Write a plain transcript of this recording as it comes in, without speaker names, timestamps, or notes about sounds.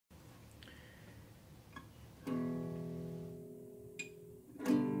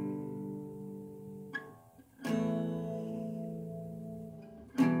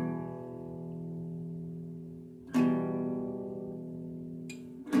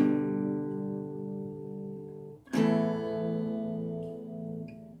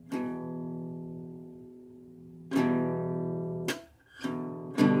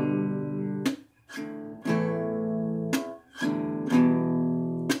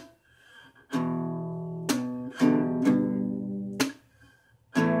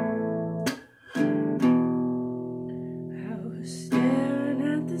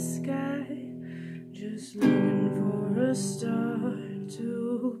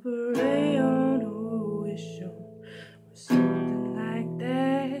beret on, oh, wish on, or something like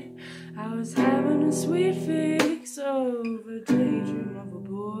that. I was having a sweet fix of a daydream of a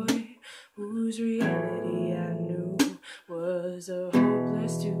boy whose reality I knew was a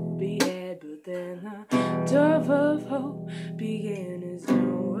hopeless to be had. But then the dove of hope began his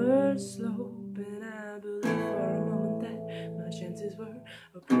downward slope, and I believed for a moment that my chances were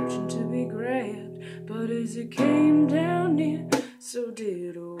approaching to be grabbed. But as it came down near, so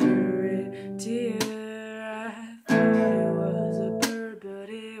did a worried tear. I thought it was a bird, but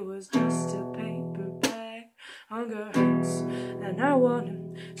it was just a paperback. Hunger hurts, and I want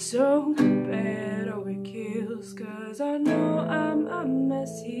him so bad. Oh, it kills, 'cause I know I'm a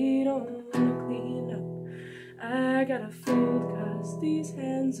mess he don't wanna clean up. I gotta fold, 'cause these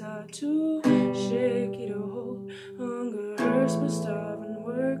hands are too shaky to hold. Hunger hurts, but starving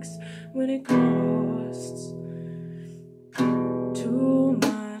works when it costs too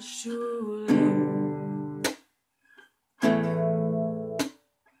much too late.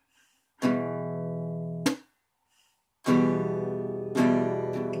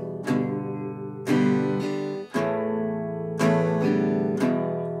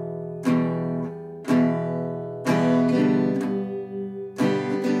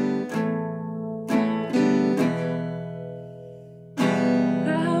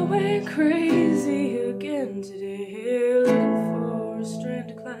 Crazy again today, looking for a strand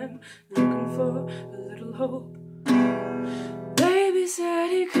to climb, looking for a little hope. Baby said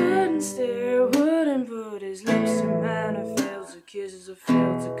he couldn't stare, wouldn't put his lips to mine. I failed to kiss, I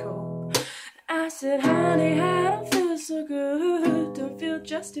failed to cope. I said, honey, I don't feel so good, don't feel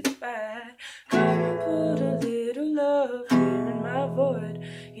justified. Come and put a little love here in my void.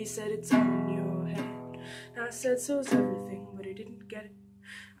 He said, it's all in your head. I said, so's everything, but he didn't get it.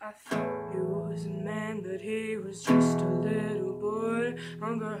 I thought he was a man, but he was just a little boy.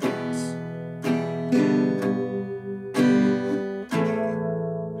 Hunger hurts.